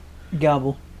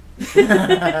Gobble.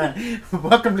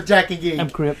 Welcome to Jack and Geek. I'm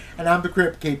Crip. And I'm the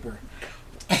Crypt Keeper.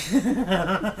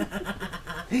 That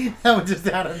was just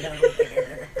out of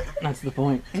nowhere. That's the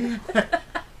point.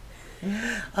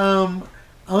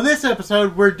 On this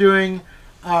episode, we're doing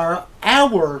our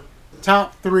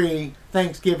top 3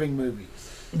 Thanksgiving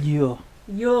movies. Yeah.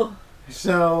 Yo.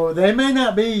 So they may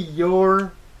not be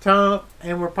your top,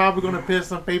 and we're probably going to piss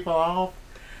some people off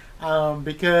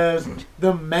because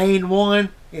the main one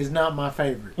is not my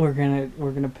favorite. We're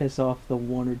gonna piss off the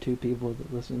 1 or 2 people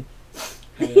that listen.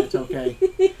 Hey, that's okay.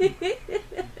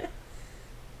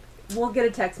 We'll get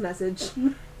a text message.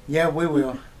 Yeah, we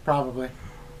will. Probably.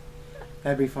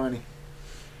 That'd be funny.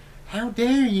 How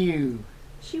dare you?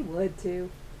 She would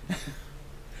too.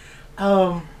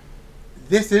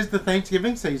 This is the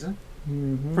Thanksgiving season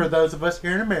Mm-hmm. for those of us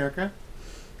here in America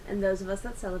And those of us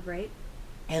that celebrate.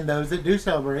 and those that do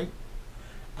celebrate.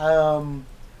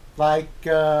 Like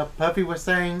Puffy was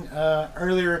saying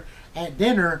earlier at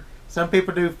dinner, some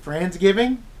people do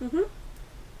Friendsgiving. Mm-hmm.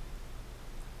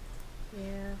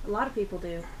 Yeah, a lot of people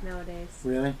do nowadays.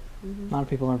 Really? Mm-hmm. A lot of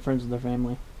people aren't friends with their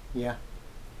family. Yeah.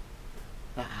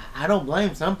 I don't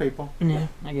blame some people. Yeah,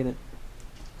 I get it.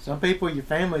 Some people, your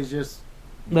family's just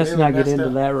Let's really not get messed into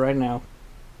up. that right now.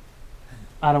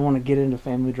 I don't want to get into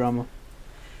family drama.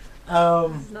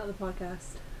 It's not the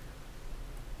podcast.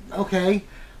 Okay.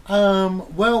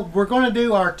 Well, we're going to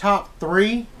do our top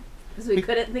 3 Because we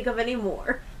couldn't think of any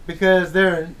more. because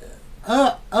they're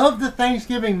of the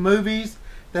Thanksgiving movies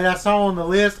that I saw on the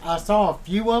list. I saw a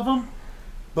few of them,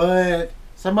 but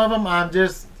some of them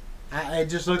it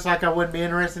just looks like I wouldn't be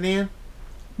interested in.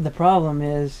 The problem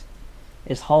is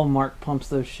Hallmark pumps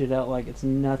those shit out like it's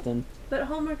nothing. But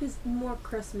Hallmark is more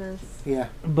Christmas. Yeah,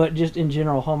 But just in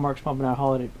general, Hallmark's pumping out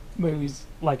holiday movies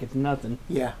like it's nothing.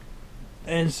 yeah,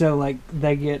 And so, like,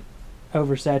 they get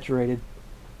oversaturated.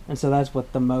 And so that's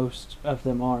what the most of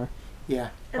them are. yeah.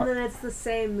 And then it's the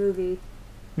same movie.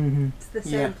 Mm-hmm. It's the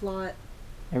same Yeah. plot.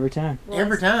 Every time.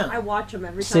 Every time. I watch them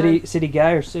every time. City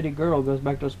guy or city girl goes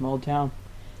back to a small town.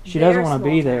 She Their doesn't want to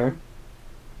small be town. there.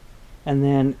 And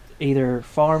then either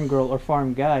farm girl or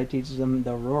farm guy teaches them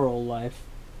the rural life.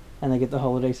 And they get the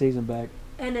holiday season back.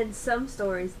 And in some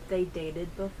stories, they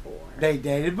dated before. They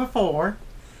dated before,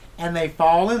 and they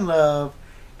fall in love,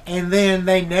 and then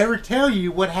they never tell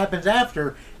you what happens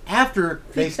after. After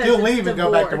they Because still it's leave and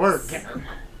go back to work. divorce.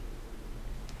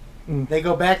 Mm. They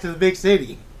go back to the big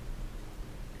city.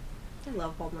 I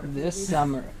love Hallmark This movies.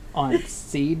 summer on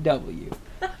CW.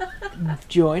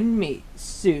 Join me,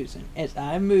 Susan, as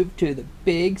I move to the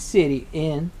big city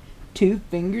in 2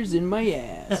 fingers in my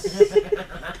ass.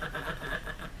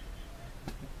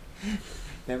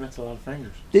 Damn, that's a lot of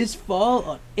fingers. This fall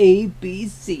on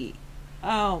ABC.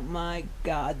 Oh my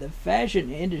god, the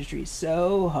fashion industry's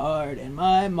so hard, and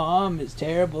my mom is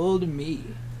terrible to me.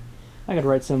 I could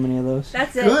write so many of those.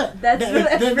 That's it. Good. That's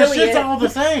the really shit's it. all the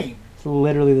same. It's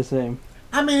literally the same.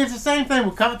 I mean, it's the same thing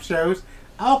with cop shows.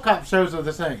 All cop shows are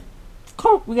the same.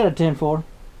 Cool, we got a 10-4.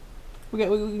 We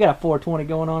got a 420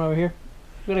 going on over here.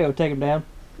 We gotta go take him down.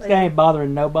 This guy ain't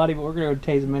bothering nobody, but we're gonna go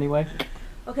tase him anyway.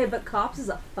 Okay, but Cops is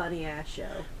a funny ass show.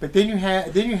 But then you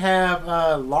have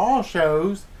law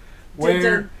shows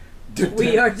where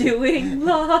We are doing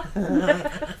law.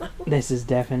 This is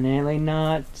definitely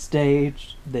not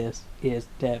staged. This is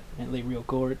definitely real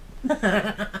court.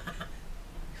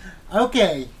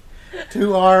 Okay,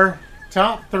 to our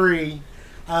top 3.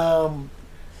 I'm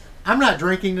not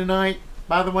drinking tonight,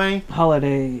 by the way.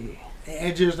 Holiday,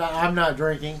 I'm not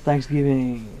drinking.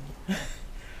 Thanksgiving,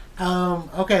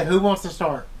 Okay, who wants to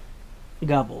start?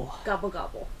 gobble. Gobble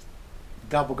gobble.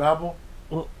 Gobble gobble.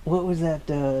 What was that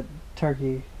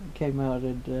turkey that came out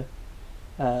in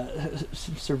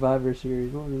Survivor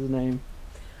Series? What was his name?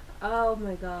 Oh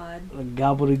my god. Like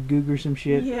Gobbledygook or some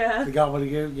shit? Yeah. The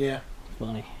gobbledygook, yeah.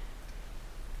 Funny.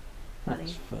 Funny.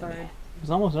 That's funny. Bird. It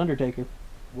was almost Undertaker.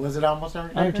 Was it almost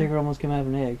Undertaker? Undertaker almost came out of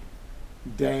an egg.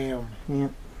 Damn. Yeah.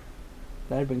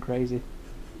 That'd been crazy.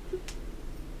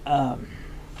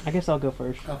 I guess I'll go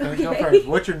first. Okay, go Okay. first.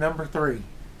 What's your number 3?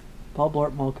 Paul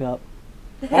Blart Mall Cop.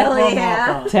 Hell Paul Blart yeah.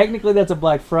 Mall Cop. Technically, that's a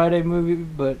Black Friday movie,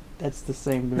 but that's the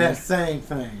same movie. That same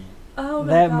thing. Oh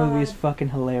my That god. movie is fucking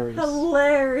hilarious.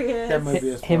 hilarious. That movie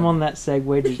is Him funny. on that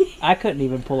Segway, just, I couldn't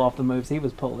even pull off the moves he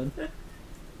was pulling.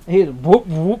 He was whoop,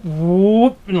 whoop,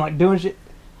 whoop, and like doing shit.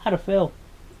 I'd have fell.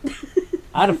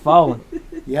 I'd have fallen.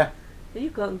 Yeah.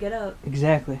 You couldn't get up.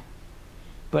 Exactly.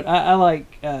 But I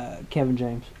like Kevin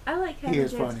James. I like Kevin He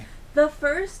is James. funny. The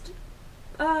first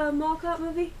Mall Cop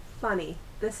movie, funny.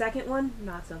 The second one,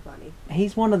 not so funny.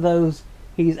 He's one of those,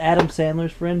 he's Adam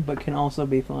Sandler's friend, but can also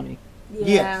be funny. Yeah.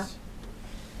 Yes.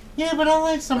 Yeah, but I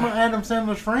like some of Adam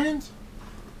Sandler's friends.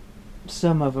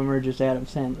 Some of them are just Adam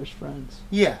Sandler's friends.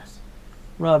 Yes.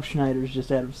 Rob Schneider's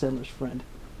just Adam Sandler's friend.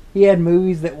 He had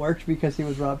movies that worked because he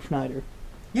was Rob Schneider.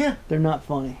 Yeah. They're not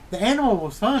funny. The Animal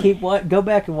was funny. Go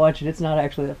back and watch it. It's not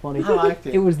actually that funny. I liked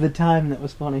it. It was the time that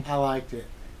was funny. I liked it.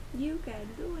 You can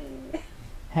do it.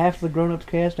 Half the grown-ups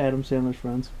cast Adam Sandler's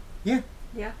friends. Yeah.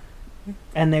 Yeah.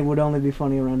 And they would only be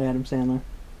funny around Adam Sandler.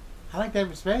 I like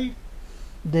David Spade.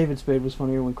 David Spade was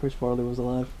funnier when Chris Farley was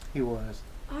alive. He was.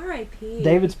 R.I.P.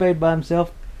 David Spade by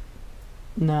himself?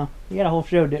 No. He had a whole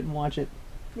show, didn't watch it.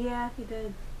 Yeah, he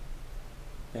did.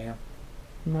 Damn.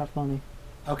 Not funny.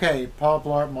 Okay, Paul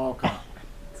Blart Mall Cop.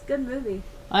 It's a good movie.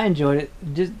 I enjoyed it.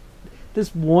 Just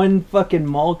this one fucking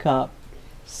mall cop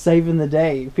saving the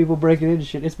day. People breaking into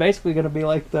shit. It's basically going to be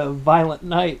like the Violent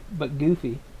Night, but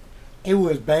goofy. It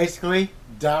was basically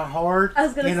Die Hard I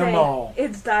was gonna in say a mall.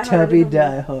 it's Die Hard. Tubby in a mall.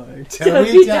 Die Hard.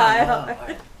 Tubby Die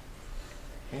Hard.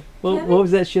 What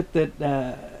was that shit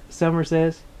that Summer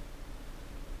says?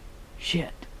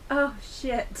 Shit. Oh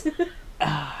shit.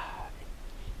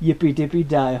 Yippee dippy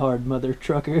die hard, mother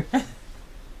trucker.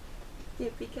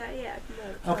 Yippee kayak.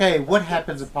 Okay, what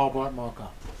happens at Paul Blart Mall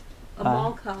Cop? A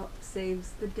mall cop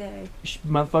saves the day.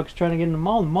 Motherfucker's trying to get in the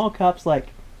mall. The mall cop's like,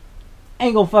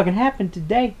 ain't gonna fucking happen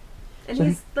today. And So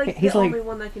he's like he's the like- only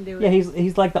one that can do it. Yeah,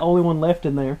 he's like the only one left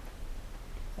in there.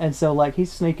 And so like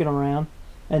he's sneaking around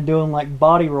and doing like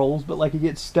body rolls, but like he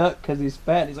gets stuck because he's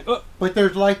fat. He's like, oh. But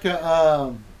there's like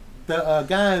the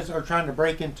guys are trying to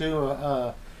break into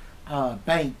a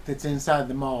bank that's inside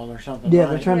the mall or something. Yeah, right?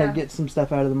 they're trying Yeah. to get some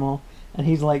stuff out of the mall, and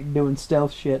he's like doing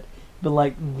stealth shit. But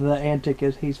like the antic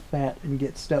is he's fat and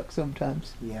gets stuck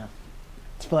sometimes. Yeah.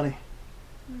 It's funny.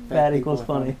 Fat Fat people equals are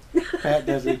funny. Fat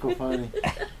does equal funny.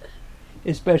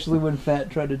 Especially when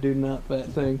fat try to do not fat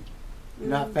thing.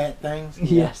 Not fat things.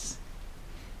 Yes.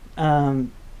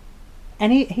 And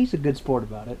he's a good sport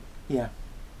about it. Yeah.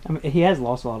 I mean, he has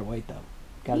lost a lot of weight though.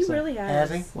 Gotta He say, really has.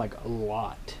 Has he? like a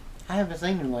lot. I haven't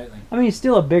seen him lately. I mean, he's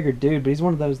still a bigger dude, but he's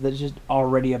one of those that's just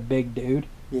already a big dude.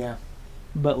 Yeah.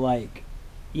 But like,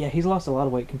 yeah, he's lost a lot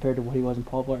of weight compared to what he was in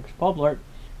Paul Blart. 'Cause Paul Blart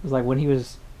was like when he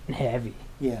was heavy.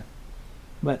 Yeah.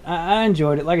 But I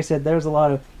enjoyed it. Like I said, there was a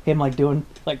lot of him like doing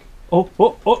like, oh,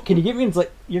 can you get me? And it's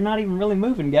like, you're not even really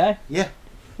moving, guy. Yeah.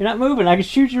 You're not moving. I can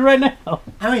shoot you right now.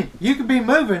 I mean, you could be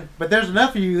moving, but there's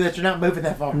enough of you that you're not moving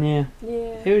that far. Yeah.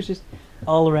 Yeah. It was just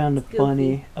all around It's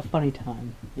goofy. a funny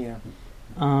time. Yeah.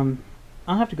 I'll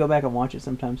have to go back and watch it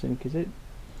sometime soon because it,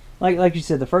 like you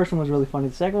said, the first one was really funny.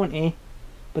 The second one,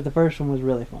 but the first one was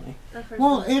really funny. The first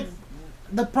Well, one.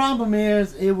 the problem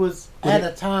is it was at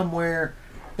a time where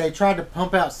they tried to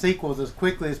pump out sequels as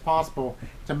quickly as possible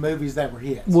to movies that were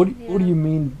hits. What do Yeah. you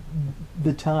mean?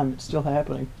 The time it's still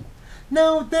happening?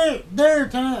 No, there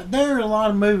are a lot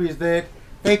of movies that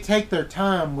they take their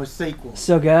time with sequels.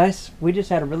 So guys, we just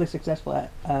had a really successful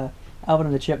Alvin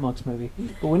and the Chipmunks movie,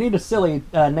 but we need a silly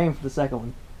name for the second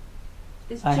one.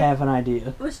 Is I Chip- have an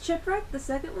idea. Was Chipwreck the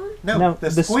second one? No, the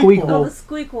the Squeakquel. Squeakquel. Oh, the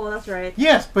Squeakquel. That's right.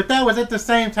 Yes, but that was at the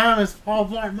same time as Paul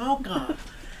Blart Mall Cop.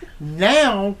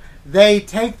 Now they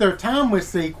take their time with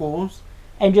sequels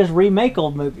And just remake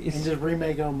old and movies. just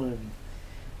remake old movies.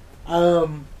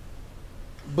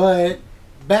 But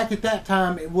back at that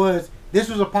time, this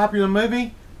was a popular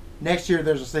movie. Next year,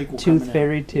 there's a sequel. Tooth coming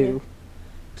Fairy 2.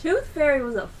 Tooth Fairy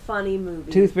was a funny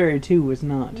movie. Tooth Fairy 2 was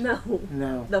not. No. Out.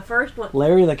 No. The first one.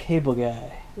 Larry the Cable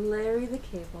Guy. Larry the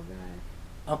Cable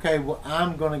Guy. Okay, well,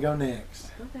 I'm gonna go next.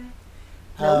 Okay.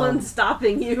 No Um, one's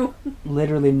stopping you.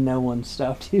 Literally no one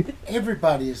stopped you.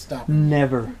 Everybody is stopping.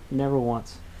 Never. Never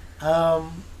once.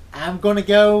 I'm gonna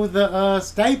go the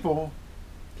staple,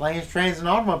 Planes, Trains, and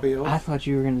Automobiles. I thought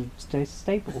you were going to stay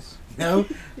Staples. No,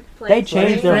 They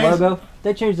changed their Trains. logo.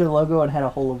 They changed their logo and had a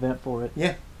whole event for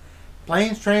it.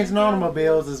 Planes, Trains, and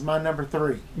Automobiles is my number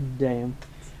 3. Damn.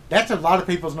 That's a lot of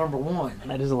people's number 1,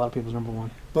 That is a lot of people's number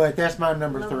one. but that's my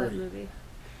number Love 3. that movie.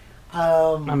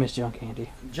 I miss John Candy.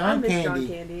 I John miss Candy. John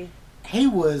Candy. He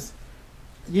was.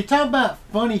 You talk about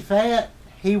funny fat.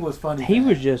 He was funny. He fat.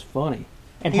 was just funny.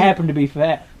 And He- happened to be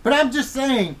fat. But I'm just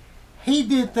saying, he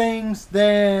did things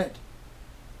that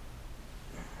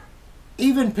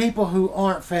even people who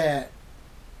aren't fat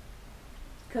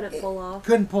Couldn't pull off.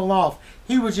 couldn't pull off.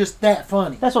 He was just that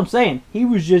funny. That's what I'm saying. He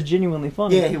was just genuinely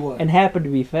funny. Yeah, he was. And happened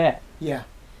to be fat. Yeah,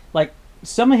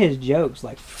 Some of his jokes,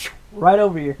 like, right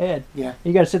over your head. yeah.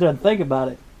 You gotta sit there and think about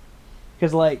it.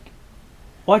 Because, like,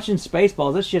 watching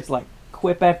Spaceballs, this shit's like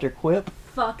quip after quip.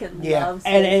 Fucking Yeah. love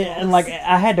And like,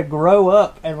 I had to grow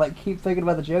up and, like, keep thinking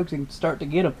about the jokes and start to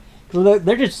get them. Because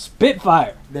they're just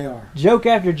spitfire. They are. Joke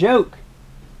after joke.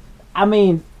 I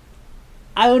mean,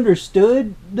 I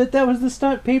understood that was the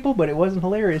stunt people, but it wasn't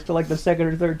hilarious till like the second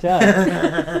or third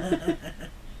time.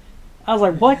 I was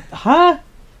like, what? Huh?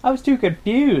 I was too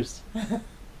confused.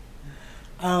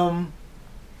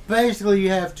 Basically, you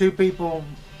have two people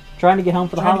Trying to get home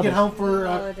for the trying to holidays. get home for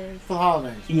Holidays. the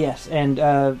holidays. Yes, and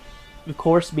of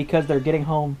course, because they're getting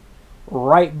home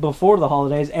right before the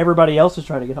holidays, everybody else is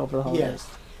trying to get home for the holidays.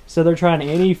 Yes. So they're trying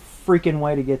any freaking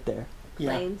way to get there.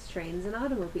 Yeah. Planes, trains, and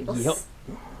automobiles. Yep.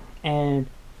 And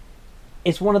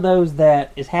it's one of those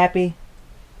that is happy,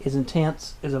 is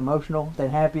intense, is emotional, then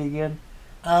happy again.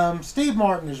 Steve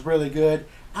Martin is really good.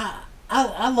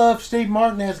 I love Steve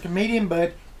Martin as a comedian,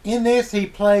 but in this he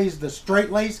plays the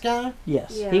straight-laced guy.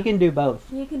 Yes, Yeah. he can do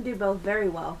both. You can do both very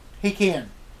well. He can.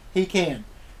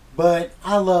 But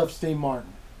I love Steve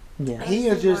Martin. Yeah. He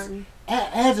Steve is just Martin.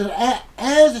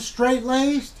 as a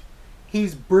straight-laced,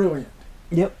 he's brilliant.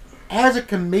 Yep. As a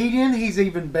comedian, he's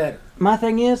even better. My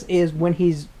thing is when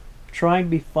he's trying to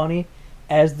be funny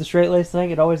as the straight laced thing,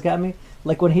 it always got me.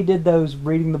 Like when he did those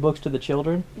reading the books to the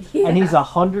children, Yeah. and he's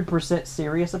 100%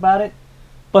 serious about it,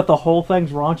 but the whole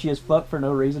thing's raunchy as fuck for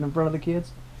no reason in front of the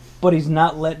kids, but he's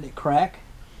not letting it crack.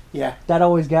 Yeah. That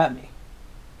always got me.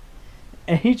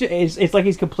 And it's like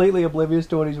he's completely oblivious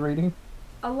to what he's reading.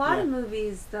 A lot of Yeah.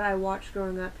 movies that I watched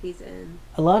growing up, he's in.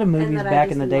 A lot of movies that I back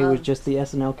just in the day was loved. just the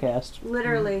SNL cast.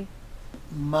 Literally.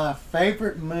 My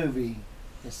favorite movie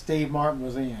that Steve Martin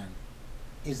was in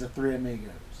is The Three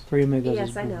Amigos. Three Amigos Yes,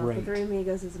 is I know. great. The Three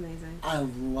Amigos is amazing. I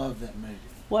love that movie.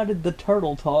 Why did the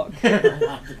turtle talk? I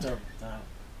love the Turtle Time.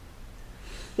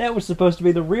 That was supposed to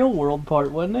be the real world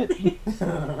part, wasn't it?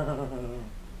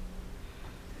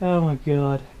 Oh my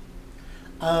god.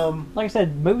 Like I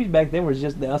said, movies back then was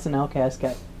just the SNL cast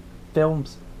got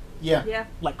films Yeah. Yeah.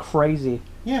 like crazy.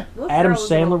 Yeah. Will Adam Ferrell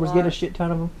was in Sandler was getting a lot. shit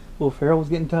ton of them. Will Ferrell was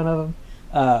getting a ton of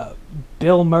them.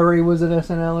 Bill Murray was an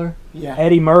SNLer. Yeah.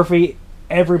 Eddie Murphy.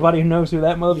 Everybody knows who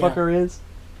that motherfucker is.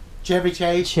 Chevy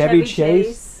Chase. Chevy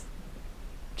Chase.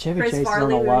 Chevy Chris Chase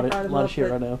Farley, is on we a lot already of brought him lot up, of shit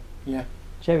but- right now. Yeah.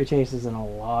 Chevy Chase is in a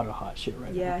lot of hot shit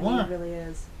right Yeah, now. Why? he really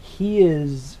is. He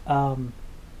is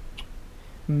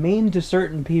mean to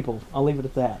certain people. I'll leave it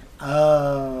at that.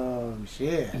 Oh,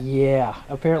 shit. Yeah,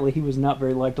 apparently he was not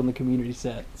very liked on the Community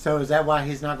set. So is that why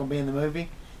he's not going to be in the movie?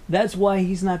 That's why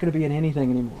he's not going to be in anything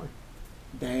anymore.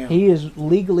 Damn. He is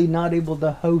legally not able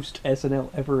to host SNL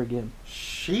ever again.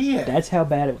 Shit. That's how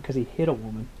bad it was, because he hit a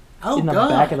woman oh, in the God.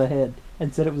 back of the head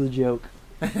and said it was a joke.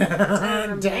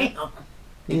 Damn.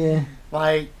 Yeah.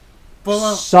 Like, full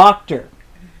on. Socked her.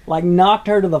 Like, knocked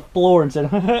her to the floor and said,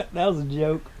 that was a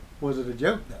joke. Was it a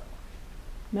joke, though?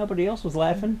 Nobody else was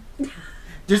laughing.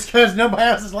 Just because nobody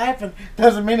else is laughing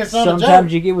doesn't mean it's not a Sometimes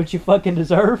joke. you get what you fucking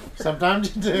deserve.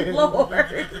 Sometimes you do.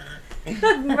 Lord.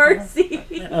 Have mercy.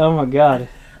 Oh my god.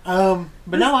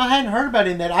 But no, I hadn't heard about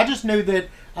him that. I just knew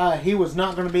that he was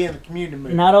not going to be in the Community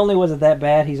movie. Not only was it that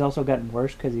bad, he's also gotten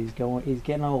worse because he's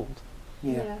getting old.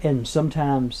 Yeah. And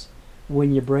sometimes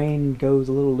when your brain goes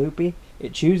a little loopy,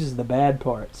 it chooses the bad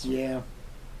parts. Yeah.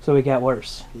 So it got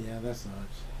worse. Yeah, that sucks.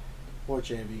 Poor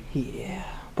Chevy. Yeah.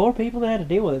 Poor people that had to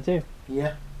deal with it too.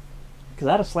 Yeah. Because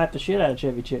I'd have slapped the shit out of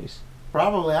Chevy Chase.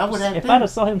 Probably. I would have If to. I'd have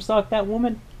saw him stalk that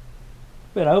woman,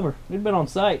 been over. It'd been on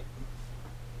sight.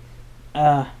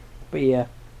 But yeah,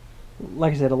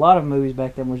 like I said, a lot of movies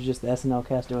back then was just the SNL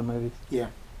cast doing movies. Yeah.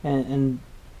 And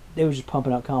they was just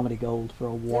pumping out comedy gold for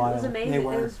a It while. was amazing. They It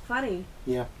were. was funny.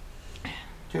 Yeah.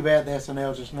 Too bad the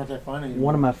SNL's just not that funny anymore.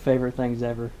 One of my favorite things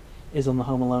ever is on the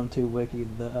Home Alone 2 wiki,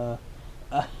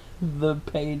 the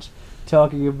page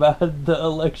talking about the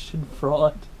election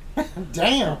fraud.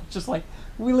 Damn. Just like,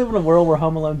 we live in a world where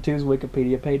Home Alone 2's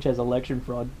Wikipedia page has election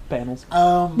fraud panels.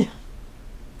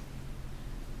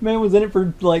 Man was in it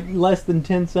for like less than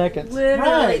 10 seconds.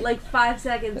 Literally, Right. like 5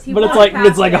 seconds. He But it's walked like a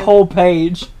past him. whole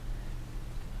page.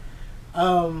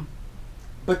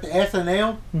 But the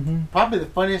SNL, Mm-hmm. probably the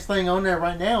funniest thing on there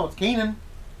right now is Keenan.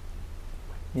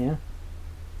 Yeah.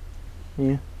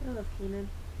 Yeah. I love Keenan.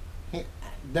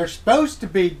 They're supposed to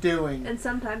be doing And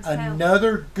sometimes Kyle.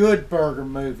 another Good Burger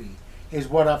movie, is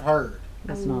what I've heard.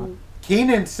 That's not. Ooh,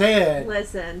 Keenan said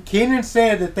Listen.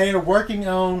 that they are working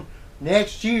on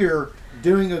next year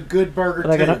doing a Good Burger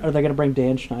Are they 2. gonna bring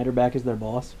Dan Schneider back as their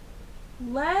boss?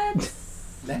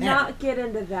 Let's Damn. not get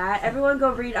into that. Everyone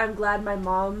go read I'm Glad My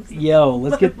Mom's. Yo,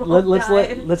 let's get My mom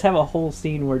died. let's have a whole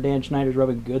scene where Dan Schneider's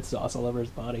rubbing good sauce all over his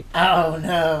body. Oh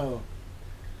no.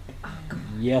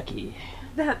 Yucky.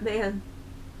 That man.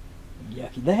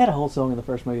 Yucky. They had a whole song in the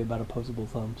first movie about opposable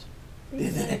thumbs.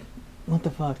 Did they? What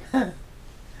the fuck?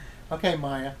 Okay,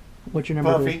 Maya. What's your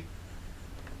number? Buffy.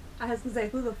 I was gonna say,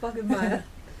 who the fuck is Maya?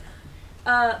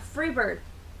 Freebird.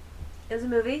 It was a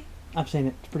movie. I've seen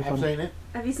it. It's pretty I've funny. seen it.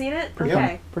 Have you seen it? Pretty Okay.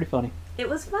 funny. Pretty funny. It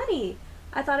was funny.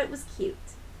 I thought it was cute.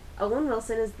 Owen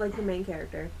Wilson is like the main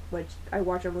character, which I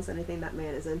watch almost anything that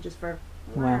man is in just for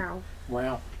wow.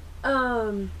 Wow.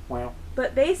 Wow.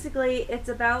 But basically, it's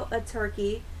about a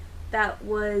turkey that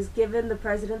was given the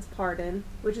president's pardon,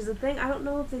 which is a thing. I don't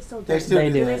know if they still do. They still They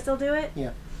do do Do they it. still do it?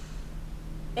 Yeah.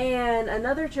 And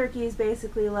another turkey is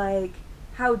basically like,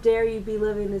 how dare you be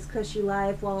living this cushy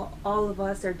life while all of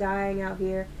us are dying out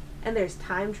here? And there's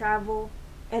time travel,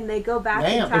 and they go back in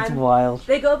Damn. It's time. wild.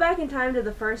 They go back in time to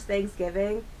the first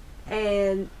Thanksgiving,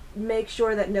 and make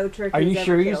sure that no turkey. Are you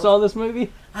sure you saw this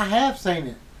movie? I have seen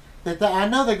it. I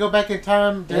know they go back in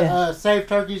time to Yeah. save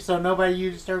turkeys so nobody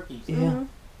uses turkeys. Yeah.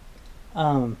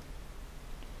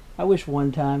 I wish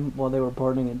one time while they were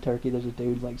pardoning in Turkey, there's a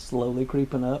dude like slowly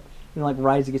creeping up and like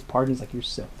right as he gets pardoned, he's like, "You're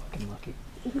so fucking lucky.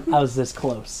 I was this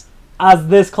close. I was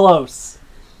this close."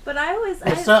 But I always.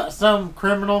 And some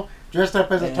criminal dressed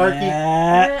up as a turkey.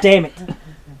 Damn it!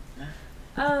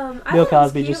 I Bill thought it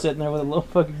was Cosby just cute. sitting there with a little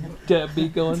fucking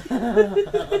beat going.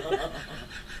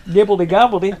 Gibbledy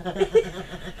gobbledy.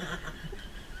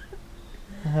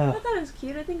 I thought it was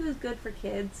cute. I think it was good for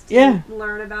kids to Yeah.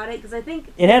 learn about it because I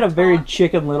think It had a very talk-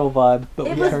 Chicken Little vibe, but It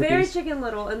with was turkeys. very Chicken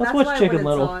Little, and Let's that's watch why Chicken I went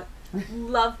Little. and saw it.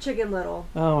 Love Chicken Little.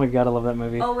 Oh my god, I love that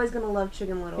movie. Always gonna love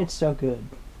Chicken Little, It's so good.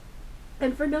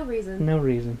 and for no reason. No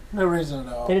reason. No reason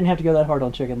at all. They didn't have to go that hard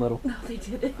on Chicken Little. No, they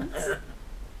didn't.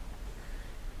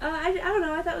 I don't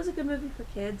know. I thought it was a good movie for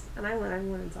kids, and I went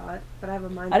and saw it. But I have a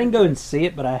mind. I didn't for go and kids. see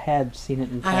it, but I had seen it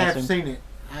in I passing. have seen it.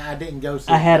 I didn't go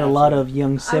see I it. had a I've lot seen of young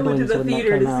I went siblings to the when that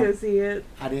theater came to out. go see it. it.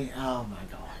 I didn't. Oh my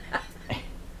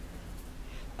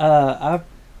god.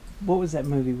 What was that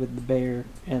movie with the bear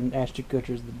and Ashton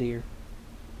Kutcher's the deer?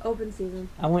 Open season.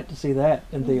 I went to see that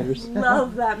in theaters.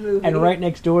 Love that movie. And right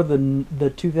next door, the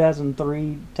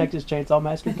 2003 Texas Chainsaw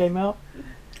Massacre came out.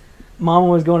 Mama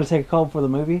was going to take a call for the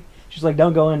movie. She's like,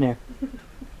 "Don't go in there."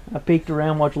 I peeked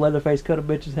around, watched Leatherface cut a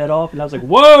bitch's head off, and I was like,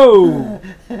 "Whoa,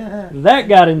 that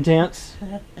got intense."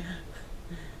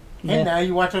 And now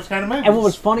you watch those kind of movies. And what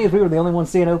was funny is we were the only ones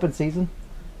seeing open season.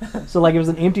 So like it was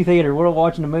an empty theater. We're all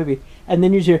watching a movie, and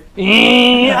then you just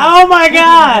hear, "Oh my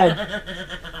god!"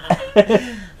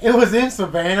 It was in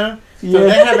Savannah, so Yeah. they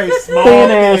have a small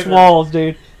Thin ass theater. walls,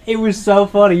 dude. It was so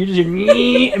funny. You just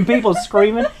hear and people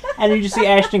screaming, and you just see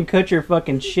Ashton Kutcher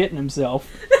fucking shitting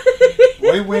himself.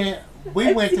 We went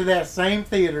to that same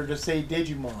theater to see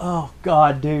Digimon. Oh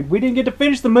god, dude, we didn't get to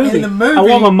finish the movie. And the movie- I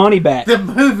want my money back. The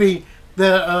movie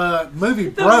the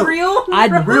broke. real.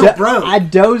 real broke. I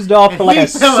dozed off And for like he a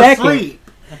fell second. asleep.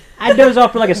 I dozed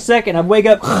off for like a second. I'd wake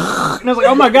up and I was like,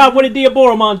 "Oh my god, what did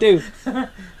Diaboromon do?"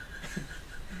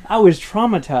 I was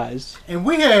traumatized. And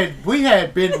we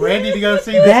had been ready to go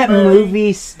see That this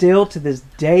movie still to this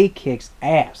day kicks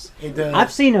ass. It does.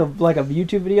 I've seen a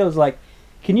YouTube video. It's like,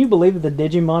 can you believe that the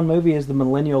Digimon movie is the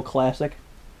millennial classic?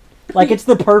 Like it's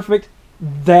the perfect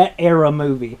that era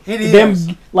movie. It is.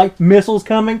 Them like missiles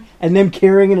coming and them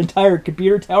carrying an entire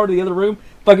computer tower to the other room,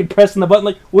 fucking pressing the button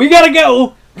like, "We gotta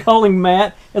go!" Calling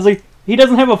Matt. It's like he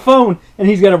doesn't have a phone and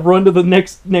he's gotta run to the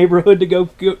next neighborhood to go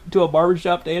to a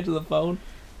barbershop to answer the phone.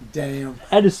 Damn.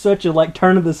 That is such a like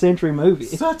turn of the century movie.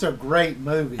 Such a great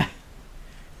movie.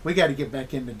 We got to get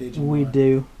back into Digimon. We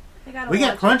do. I gotta We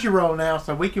got watch it. Crunchyroll now,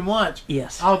 so we can watch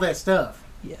Yes. all that stuff.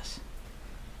 Yes.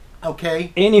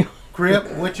 Okay, Anyway,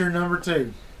 Crip, what's your number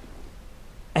 2?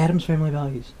 Adam's Family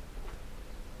Values.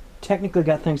 Technically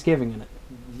got Thanksgiving in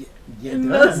it. Yeah, it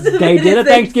Most does. of They it did a is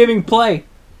Thanksgiving play.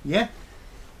 Yeah.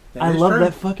 That I is love true.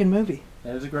 that fucking movie.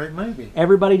 That is a great movie.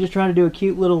 Everybody just trying to do a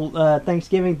cute little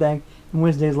Thanksgiving thing. And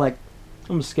Wednesday's like,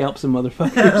 "I'm gonna scalp some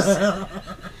motherfuckers."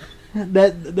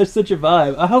 That's such a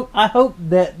vibe. I hope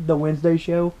that the Wednesday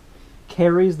show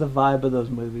carries the vibe of those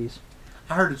movies.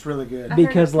 I heard it's really good. I heard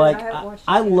Because it's good. like I haven't watched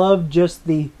it I yet. love just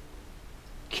the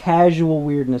casual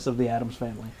weirdness of the Addams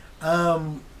Family.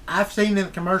 I've seen in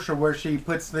the commercial where she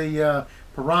puts the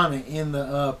piranha in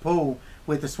the pool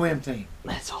with the swim team.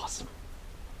 That's awesome.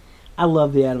 I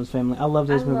love the Addams Family. I love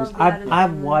those I love movies. the Addams I've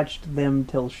Family. watched them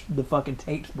till the fucking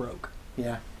tapes broke.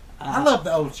 Yeah. I love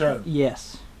the old show.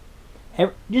 Yes.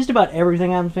 Just about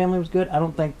everything Addams Family was good. I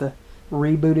don't think the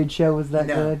rebooted show was that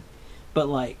No. good. But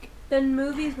like The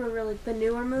movies were really the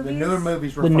newer movies. The newer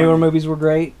movies were the funny. newer movies were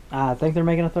great. I think they're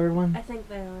making a third one. I think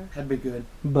they are. That'd be good.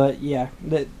 But yeah,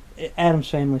 the Addams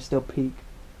Family still peak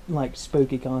like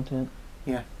spooky content.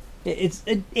 Yeah.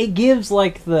 It gives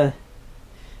like the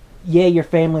your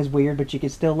family's weird, but you can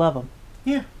still love them.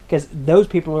 Yeah. Because those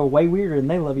people are way weirder and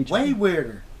they love each Way other.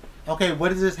 weirder. Okay, what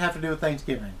does this have to do with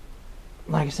Thanksgiving?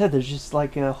 Like I said, there's just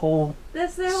like a whole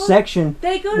That's their whole. section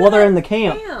They go to while they're that in the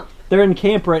camp. they're in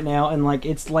camp right now, and like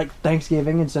it's like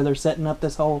Thanksgiving, and so they're setting up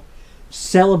this whole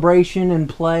celebration and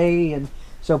play, and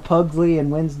so Pugsley and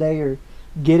Wednesday are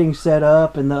getting set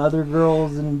up, and the other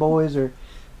girls and boys are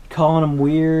calling them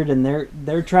weird, and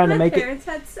they're trying to make My parents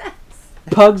had sex.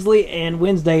 Pugsley and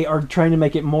Wednesday are trying to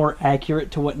make it more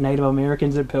accurate to what Native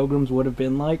Americans and Pilgrims would have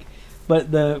been like,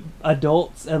 but the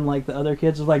adults and like the other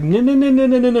kids are like,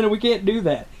 no, we can't do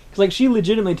that. Cause like she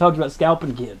legitimately talks about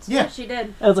scalping kids. Yeah. She did.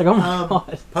 And I was like, oh my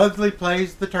god. Pugsley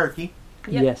plays the turkey.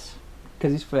 Yep. Yes,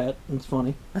 because he's fat. And it's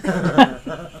funny.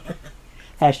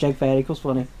 Hashtag fat equals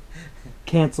funny.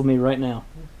 Cancel me right now,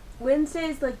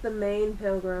 Wednesday's like the main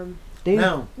pilgrim. dude.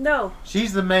 No.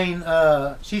 She's the main.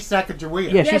 She's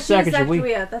Sacagawea. Yeah, she's Sacagawea.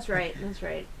 Sacagawea. That's right.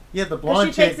 Yeah, the Because blonde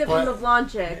she chick. takes it from the blonde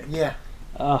chick. Yeah.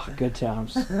 Oh, good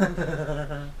times.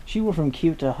 She went from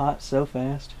cute to hot so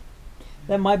fast.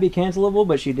 That might be cancelable,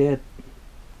 but she did.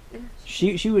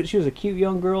 She was a cute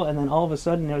young girl, and then all of a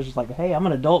sudden it was just like, hey, I'm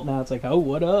an adult now. It's like, oh,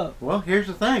 what up? Well, here's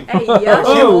the thing. Hey,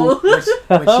 yo.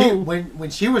 When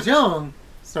she was young,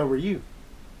 so were you.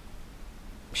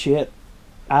 Shit,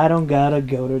 I don't gotta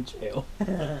go to jail.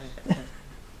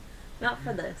 Not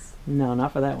for this. No,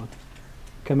 not for that one.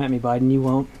 Come at me, Biden. You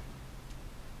won't.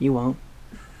 You won't.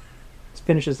 Let's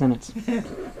finish the sentence,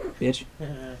 bitch.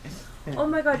 Oh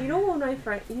my god, you know what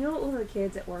one of the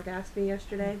kids at work asked me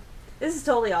yesterday? This is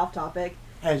totally off topic.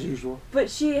 As usual. But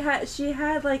she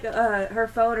had like her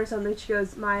phone or something. She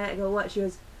goes, Maya, I go, what? She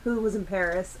goes, who was in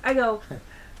Paris? I go,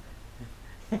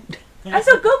 I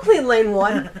said, go clean lane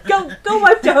 1. Go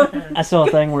wipe down. I saw a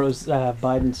thing where it was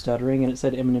Biden stuttering, and it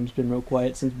said Eminem's been real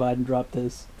quiet since Biden dropped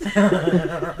this.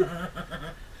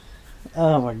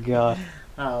 Oh my god.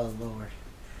 Oh, Lord.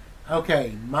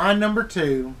 Okay, my number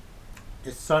 2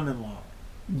 is Son-in-Law.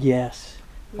 Yes.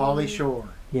 Pauly Shore.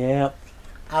 Yep.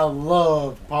 I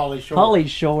love Pauly Shore. Pauly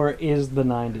Shore is the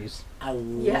 90s. I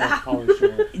love Yeah. Pauly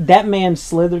Shore. That man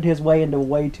slithered his way into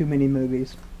way too many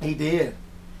movies. He did.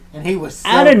 And he was so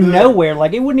Out of good. nowhere.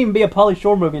 Like, it wouldn't even be a Pauly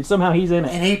Shore movie, and somehow he's in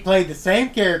it. And he played the same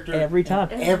character Every time.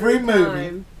 Every movie.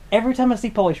 time. Every time I see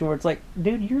Pauly Shore, it's like,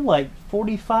 dude, you're like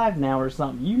 45 now or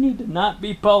something. You need to not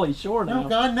be Pauly Shore now. No,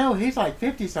 God, no. He's like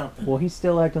 50-something. Well, he's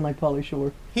still acting like Pauly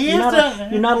Shore. He You're is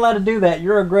not, you're not allowed to do that.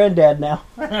 You're a granddad now.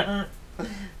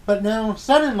 But no,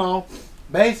 Son-in-Law,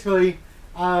 basically,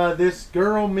 this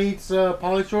girl meets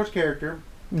Pauly Shore's character,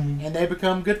 Mhm. and they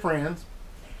become good friends,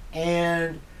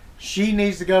 and she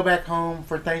needs to go back home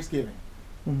for Thanksgiving.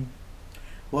 Mhm.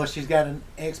 Well, she's got an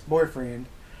ex-boyfriend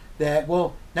that,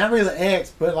 well, not really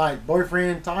ex, but like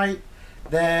boyfriend type,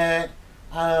 that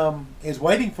is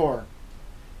waiting for her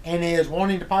and is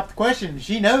wanting to pop the question.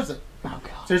 She knows it. Oh,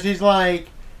 God. So she's like,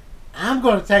 I'm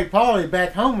going to take Pauly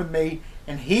back home with me,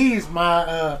 and he's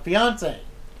my fiance,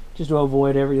 Just to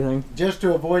avoid everything. just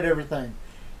to avoid everything.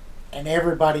 And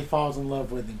everybody falls in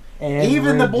love with him. Every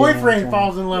Even the boyfriend damn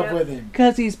falls in love Yep. with him.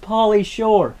 Because he's Pauly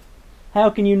Shore. How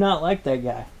can you not like that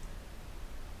guy?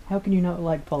 How can you not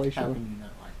like Pauly How Shore? can you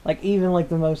not like Like, even like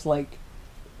the most like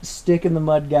stick in the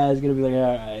mud guy is gonna be like,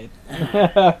 all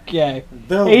right, okay,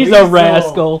 The he's Weasel. a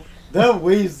rascal. The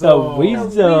Weasel. The Weasel.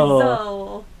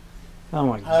 Weasel. Oh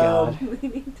my god,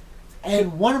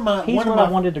 And one of my he's one what of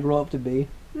I wanted to grow up to be.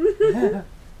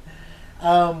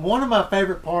 one of my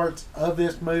favorite parts of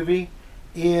this movie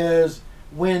is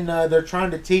when they're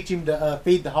trying to teach him to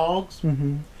feed the hogs,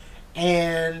 Mm-hmm.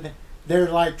 and they're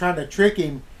like trying to trick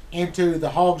him into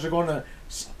the hogs are going to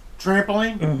trample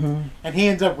him, Mm-hmm. and he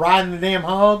ends up riding the damn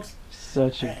hogs.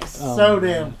 Such a It's oh so my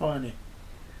damn God. funny.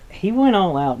 He went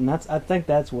all out, and I think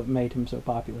that's what made him so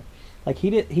popular. Like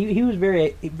he was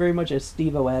very much a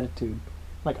Steve-O attitude.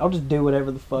 Like, I'll just do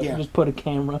whatever the fuck. Yeah. Just put a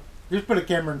camera. Just put a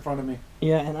camera in front of me.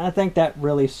 Yeah, and I think that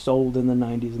really sold in the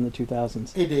 90s and the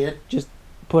 2000s. He did.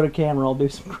 Put a camera, I'll do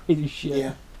some crazy shit.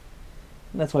 Yeah.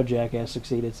 That's why Jackass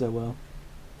succeeded so well.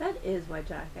 That is why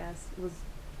Jackass was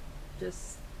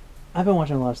just... I've been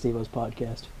watching a lot of Steve-O's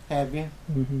podcast. Have you?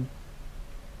 Mm-hmm.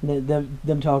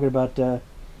 Them talking about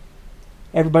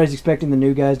everybody's expecting the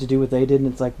new guys to do what they did,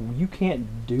 and it's like, well, you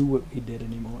can't do what we did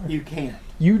anymore. You can't.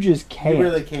 You just can't. You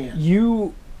really can't.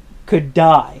 You could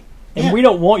die, and Yeah. we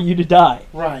don't want you to die.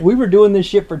 Right. We were doing this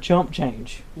shit for chump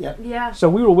change, Yep. Yeah. so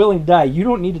we were willing to die. You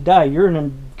don't need to die. You're in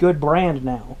a good brand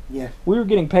now. Yeah. We were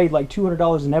getting paid like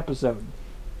 $200 an episode.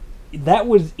 That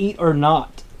was eat or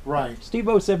not. Right.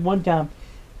 Steve-O said one time,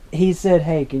 he said,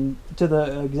 hey, to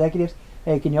the executives,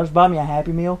 hey, can y'all just buy me a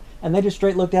Happy Meal? And they just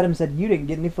straight looked at him and said, you didn't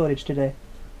get any footage today.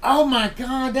 Oh my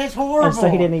God, that's horrible. And so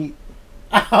he didn't eat.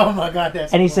 Oh my God,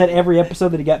 that's. And he said horrible. every episode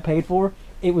that he got paid for,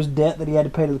 it was debt that he had to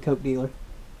pay to the Coke dealer.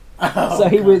 Oh, So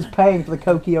he was God. paying for the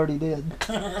Coke he already did.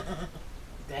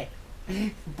 Dang.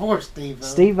 Poor Steve.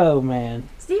 Steve-O, man.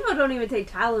 Steve-O don't even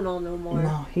take Tylenol no more.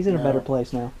 No, he's in a No. better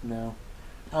place now. No.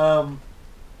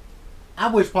 I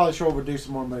wish Pauly Shore would do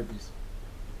some more movies.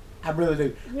 I really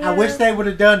do. Yeah. I wish they would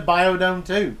have done Biodome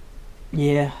too.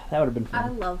 Yeah, that would have been I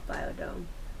fun. love Biodome.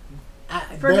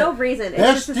 For they're- no reason. It's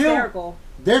they're just still- hysterical.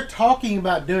 They're talking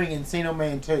about doing Encino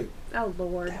Man 2 Oh,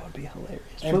 Lord. That would be hilarious.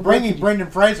 and But bringing what could Brendan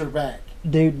Fraser back.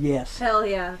 Dude, yes. Hell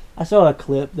yeah. I saw a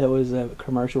clip that was a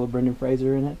commercial with Brendan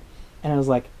Fraser in it, and I was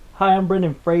like, "Hi, I'm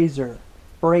Brendan Fraser.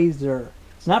 Fraser.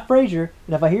 It's not Fraser,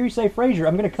 and if I hear you say Fraser,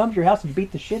 I'm gonna come to your house and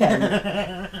beat the shit out of you."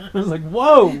 I was like,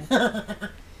 "Whoa,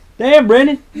 damn,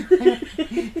 Brendan.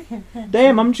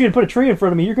 Damn, I'm just gonna put a tree in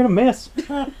front of me. You're gonna miss."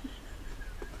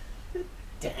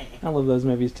 Dang. I love those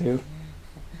movies too.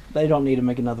 They don't need to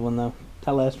make another one though.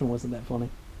 That last one wasn't that funny.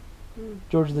 Mm.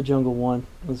 George of the Jungle one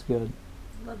was good,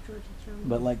 Love George the Jungle.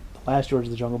 but like the last George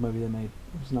of the Jungle movie they made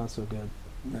was not so good.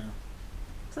 No.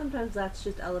 Sometimes that's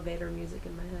just elevator music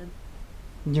in my head.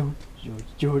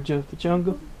 George of the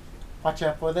Jungle. Watch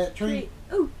out for that tree.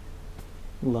 Ooh,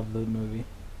 Love the movie.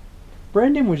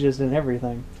 Brendan was just in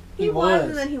everything. he He was was.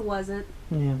 and then he wasn't.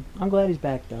 Yeah, I'm glad he's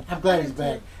back though. I'm glad he's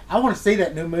back. I want to see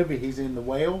that new movie he's in, The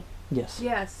Whale. Yes.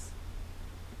 Yes.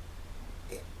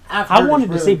 I've I heard wanted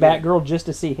it's to see really good. Batgirl just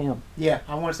to see him. Yeah,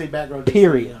 I want to see Batgirl. just to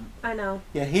Period. see him. I know.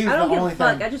 Yeah, he was I don't the give only a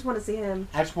fuck. thing. I just want to see him.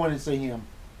 I just wanted to see him.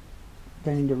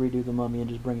 They need to redo the Mummy and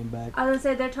just bring him back. I was gonna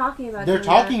say they're talking about. They're doing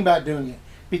talking about doing it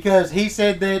because he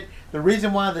said that the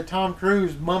reason why the Tom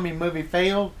Cruise Mummy movie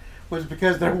failed was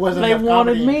because there wasn't They enough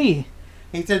wanted comedy. me.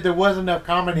 He said there wasn't enough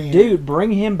comedy. in it. Dude,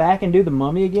 bring him back and do the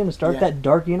Mummy again and start Yeah. that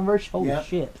dark universe. Holy Yep.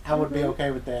 shit! I would be Mhm.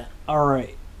 okay with that. All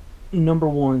right, number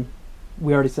one.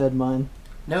 We already said mine.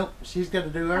 Nope, she's got to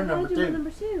do that. her I'm gonna number do my two.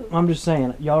 number two. I'm just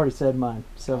saying, y'all already said mine,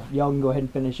 so y'all can go ahead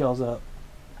and finish y'all's up.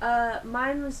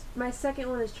 Mine was my second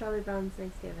one is Charlie Brown's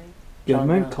Thanksgiving. Good Charlie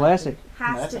movie, Brown. classic.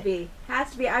 Has That's to it. be.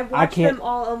 Has to be. I watch can't- them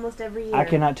all almost every year. I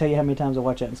cannot tell you how many times I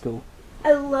watched that in school.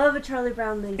 I love a Charlie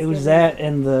Brown Thanksgiving. It was that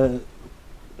and the,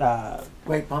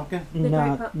 Great Pumpkin. The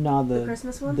nah, Great Pu- nah, the the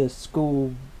Christmas one. the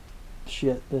school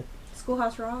shit. The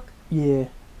Schoolhouse Rock. yeah,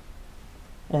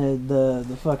 and the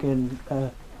fucking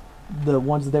the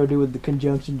ones that they would do with the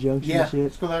conjunction junction Yeah,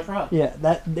 shit. Schoolhouse Rock. Yeah,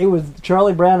 that it was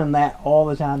Charlie Brown and that all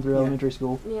the time through Yeah. elementary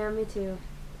school. Yeah, me too.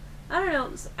 I don't know.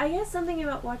 I guess something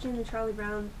about watching the Charlie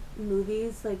Brown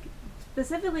movies, like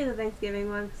specifically the Thanksgiving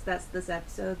one, because that's this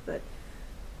episode, but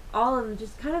all of them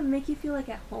just kind of make you feel like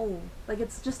at home. Like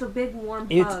it's just a big warm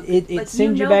hug. It Like,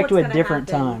 sends you know back what's to a gonna different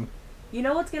happen. time. You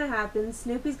know what's gonna happen.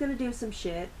 Snoopy's gonna do some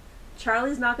shit.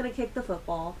 Charlie's not gonna kick the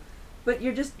football, but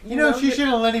you're just You know, she you're- should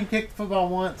have let him kick the football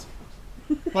once.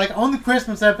 Like on the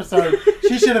Christmas episode,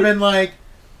 she should have been like,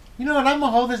 "You know what? I'm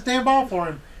gonna hold this damn ball for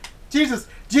him."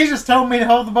 Jesus told me to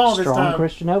hold the ball this Strong time.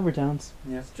 Christian overtones.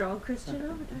 strong Christian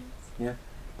overtones.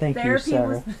 Thank you, Therapy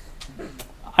Sarah.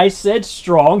 I said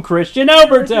strong Christian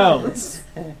overtones.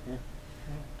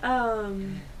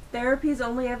 Therapy's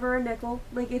only ever a nickel.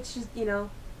 Like it's just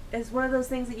it's one of those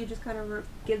things that you just kind of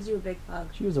gives you a big hug.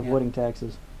 She was avoiding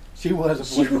taxes. She was a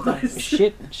She boy. was.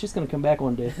 Shit, she's gonna come back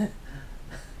one day.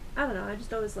 I don't know. I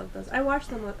just always loved those. I watch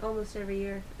them almost every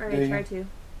year, or Do I you? try to.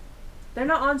 They're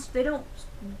not on. They don't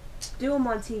do them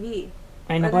on TV.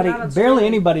 Ain't Are they nobody, not on barely streaming?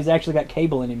 anybody's actually got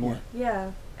cable anymore.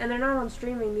 Yeah, and they're not on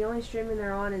streaming. The only streaming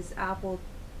they're on is Apple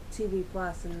TV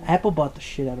Plus, and Apple bought the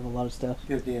shit out of a lot of stuff.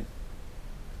 Good did.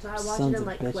 so I watch Sons it in of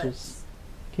like bitches. clips.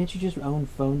 Can't you just own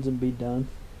phones and be done?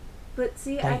 But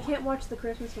see, I Damn. can't watch the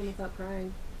Christmas one without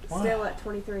crying. Why? Still at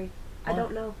 23. I Why?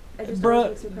 don't know. It just Bruh,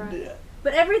 always makes me cry.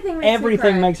 But everything makes me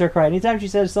everything cry. makes her cry. Anytime she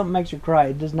says something makes her cry,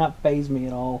 it does not faze me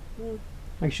at all. Mm.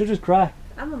 Like, she'll just cry.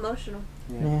 I'm emotional.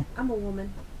 Yeah. I'm a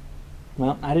woman.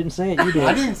 Well, I didn't say it, you I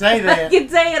did. didn't say I that. can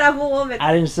say it. I'm a woman.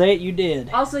 I didn't say it, you did.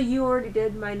 Also, you already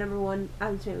did my number one.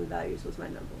 Unchained Values was my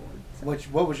number one. So.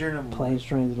 What was your number Planes,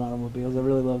 Trains, and Automobiles. I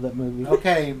really love that movie. one?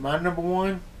 Okay, my number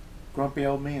one, Grumpy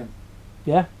Old Men.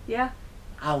 Yeah, Yeah.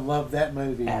 I love that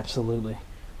movie. absolutely.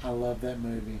 I love that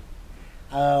movie.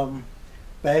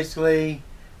 Basically,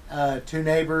 two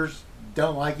neighbors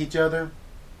don't like each other.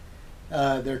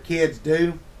 Their kids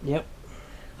do. Yep.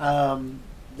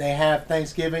 They have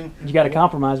Thanksgiving. You got to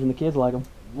compromise when the kids like them.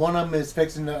 One of them is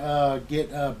fixing to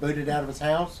get booted out of his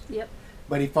house, Yep.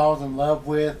 but he falls in love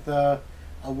with a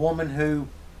woman who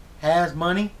has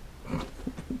money.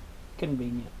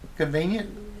 Convenient. Convenient.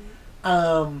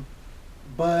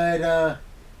 But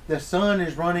the son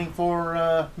is running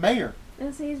for mayor.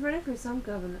 And so he's running for some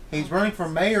governor. He's running for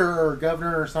mayor or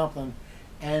governor or something,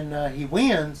 and he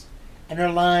wins. And they're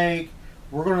like,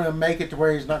 "We're going to make it to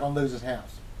where he's not going to lose his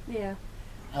house." Yeah.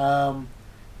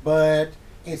 But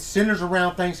it centers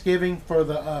around Thanksgiving for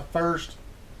the first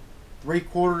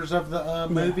 3/4 of the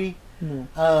movie.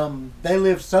 Yeah. They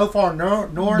live so far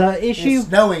north. The issue- it's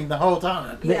snowing the whole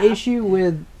time. The Yeah. issue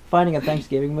with finding a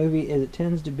Thanksgiving movie is it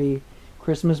tends to be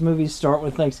Christmas movies start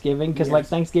with Thanksgiving because like Yes.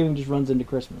 Thanksgiving just runs into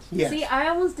Christmas. Yes. See, I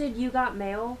almost did You Got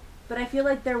Mail, but I feel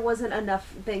like there wasn't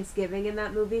enough Thanksgiving in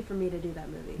that movie for me to do that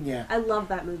movie. Yeah. I love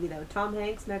that movie though. Tom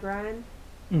Hanks, Meg Ryan.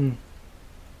 Mm.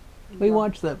 We Love-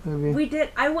 watched that movie. We did.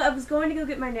 I was going to go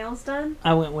get my nails done,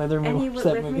 I went with her and And we he watched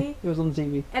went that with movie. me? It was on the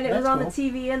TV. and it was That's on cool. the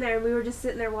TV in there, and we were just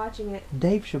sitting there watching it.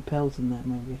 Dave Chappelle's in that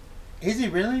movie. Is he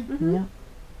really? Mhm. Yeah.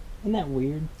 Isn't that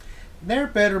weird? Their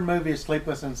better movie is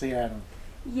Sleepless in Seattle.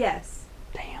 Yes,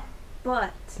 Damn.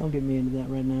 but Don't get me into that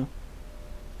right now.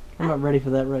 I'm not ready for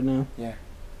that right now. Yeah.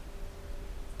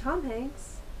 Tom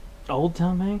Hanks. Old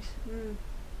Tom Hanks? Mm.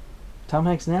 Tom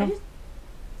Hanks now?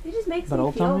 It just makes But me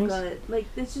old feel Tom Hanks? good. Like,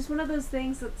 it's just one of those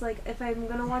things that's like, if I'm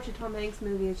gonna watch a Tom Hanks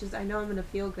movie, it's just I know I'm gonna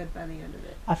feel good by the end of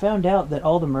it. I found out that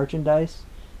all the merchandise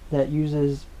that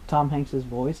uses Tom Hanks'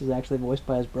 voice is actually voiced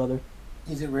by his brother.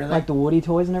 Is it really? Like the Woody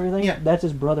toys and everything? Yeah. That's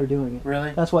his brother doing it.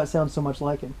 Really? That's why it sounds so much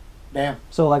like him. Damn.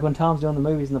 So like when Tom's doing the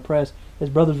movies in the press, his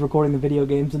brother's recording the video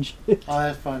games and shit. Oh,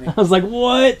 that's funny. I was like,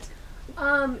 what?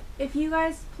 If you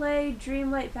guys play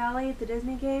Dreamlight Valley, the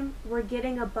Disney game, we're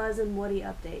getting a Buzz and Woody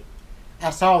update. I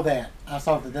saw that.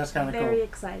 That's kind of Very cool.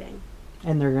 exciting.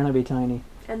 And they're gonna be tiny.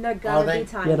 And they're gonna they? be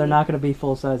tiny. Yeah, they're not gonna be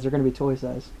full size. They're gonna be toy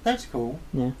size. That's cool.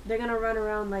 Yeah. They're gonna run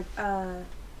around like I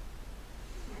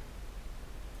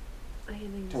can't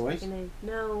think of his Toys? fucking name.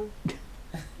 No.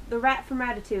 The rat from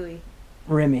Ratatouille.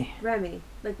 Remy. Remy.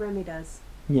 Like Remy does.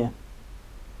 Yeah.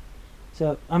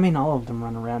 So I mean, all of them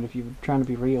run around if you're trying to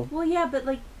be real. Well, yeah, but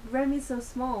like Remy's so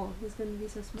small. He's gonna be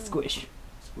so small. Squish.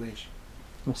 Squish.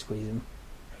 I'm gonna squeeze him.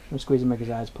 I'm gonna squeeze him, make his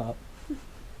eyes pop.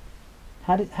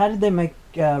 How did they make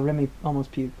Remy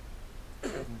almost puke?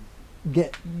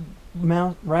 Get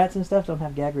rats and stuff don't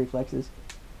have gag reflexes,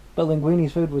 but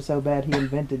Linguini's food was so bad he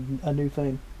invented a new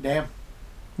thing. Damn.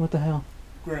 What the hell?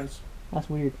 Gross. That's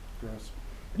weird. Gross.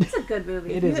 It's a good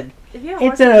movie. It If is. you- If you haven't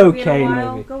It's watched an that movie in a okay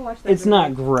while, movie. Go watch that It's movie.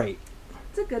 not great.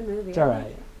 It's a good movie. It's all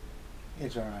right.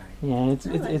 It's alright. Yeah, it's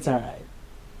I like it's it. all right.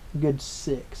 Good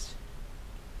 6.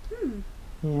 Hmm.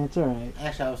 Yeah, it's all right.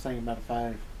 Actually, I was thinking about a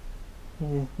 5.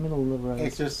 Yeah, middle of the road.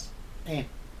 It's just, Yeah.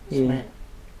 Smack.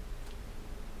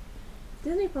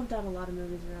 Disney pumped out a lot of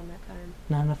movies around that time.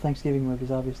 Not enough Thanksgiving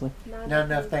movies, obviously. Not enough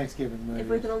movies. Thanksgiving If we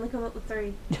movies. could only come up with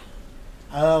 3.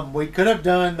 We could have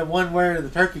done the one where the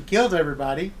turkey kills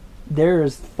everybody.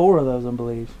 There's 4 of those, I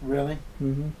believe. Really?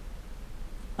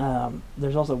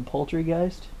 There's also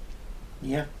Poultrygeist.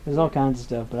 Yeah. There's all kinds of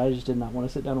stuff, but I just did not want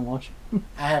to sit down and watch them.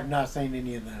 I have not seen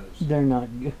any of those. They're not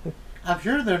good. I'm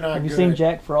sure they're not Have you good. seen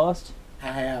Jack Frost? I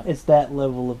have. It's that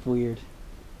level of weird.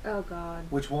 Oh God.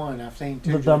 Which one? I've seen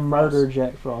 2. The Jack murder Frost.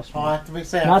 Jack Frost Oh, I one. have to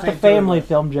say, Not I've the seen 2 of family those.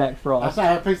 film Jack I Frost.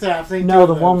 have to say, I've seen No, 2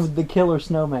 the of one those. with the killer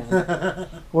snowman.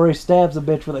 Where he stabs a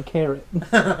bitch with a carrot.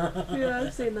 Yeah,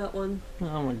 I've seen that one.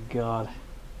 Oh my god.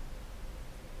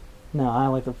 No, I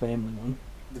like the family one.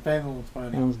 The family one's That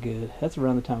funny. one's good. That's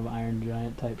around the time of Iron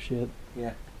Giant type shit.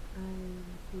 Yeah.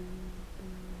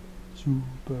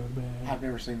 Superman. I've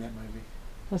never seen that movie.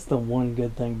 That's the one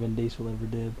good thing Vin Diesel ever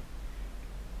did.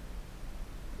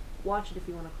 Watch it if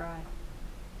you want to cry.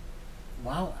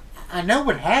 Wow. I know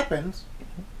what happens.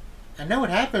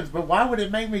 But why would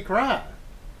it make me cry?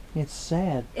 It's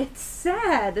sad. It's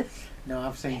sad. No,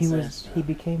 I've seen He sad stuff. he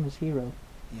became his hero.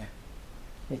 Yeah.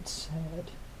 It's sad.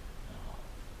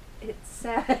 It's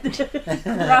sad.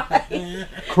 Cry.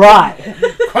 Cry.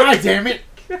 Cry, damn it!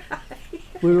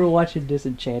 We were watching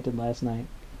Disenchanted last night,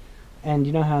 and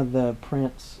you know how the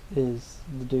prince is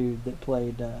the dude that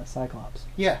played Cyclops.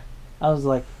 Yeah. I was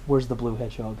like, "Where's the blue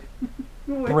hedgehog?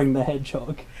 Bring the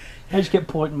hedgehog." I just kept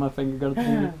pointing my finger, going to the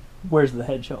TV. Where's the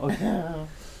hedgehog?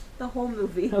 The whole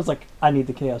movie. I was like, "I need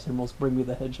the Chaos Emeralds. Bring me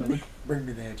the hedgehog." Bring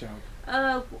me the hedgehog.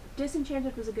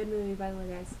 Disenchanted was a good movie, by the way,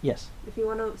 guys. Yes. If you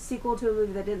want a sequel to a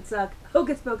movie that didn't suck,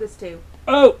 Hocus Pocus 2.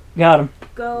 Oh, got him.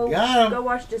 Go Got 'em. go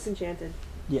watch Disenchanted.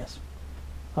 Yes.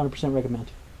 100%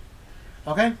 recommend.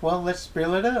 Okay, well, let's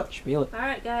spill it up. Spiel it.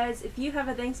 Alright, guys, if you have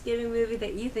a Thanksgiving movie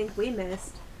that you think we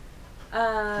missed,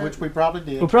 Which we probably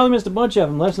We did. probably missed a bunch of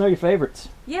them. Let us know your favorites.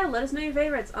 yeah, let us know your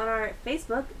favorites on our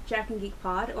Facebook, Jack and Geek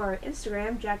Pod, or our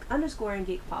Instagram, Jack_and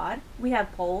Geek Pod. We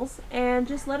have polls, and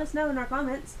just let us know in our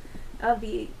comments of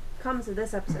the comments of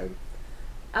this episode.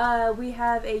 We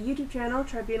have a YouTube channel,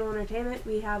 Tribunal Entertainment.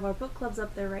 We have our book clubs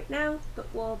up there right now, but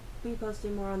we'll be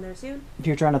posting more on there soon. If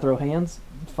you're trying to throw hands,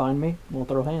 find me. We'll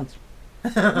throw hands.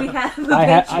 We have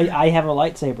a I have a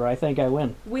lightsaber. I think I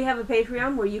win. we have a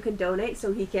Patreon where you can donate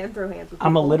so he can throw hands with people.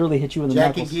 I'm gonna literally hit you in the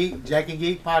Jack and knuckles.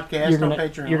 Geek podcast You're on gonna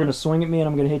Patreon. you're gonna swing at me and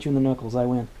I'm gonna hit you in the knuckles. I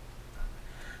win.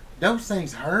 Those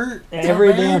things hurt.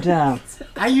 Every so damn bad. time.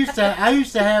 I used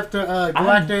to have to go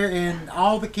out there, and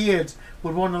all the kids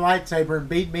would want a lightsaber and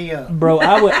beat me up. Bro,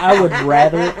 I would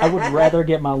rather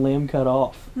get my limb cut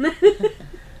off.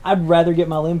 I'd rather get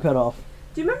my limb cut off.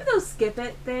 Do you remember those skip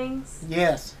it things?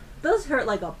 Yes. Those hurt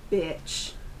like a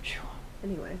bitch.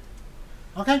 Anyway.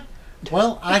 Okay.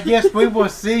 Well, I guess we will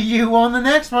see you on the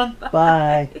next one.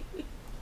 Bye.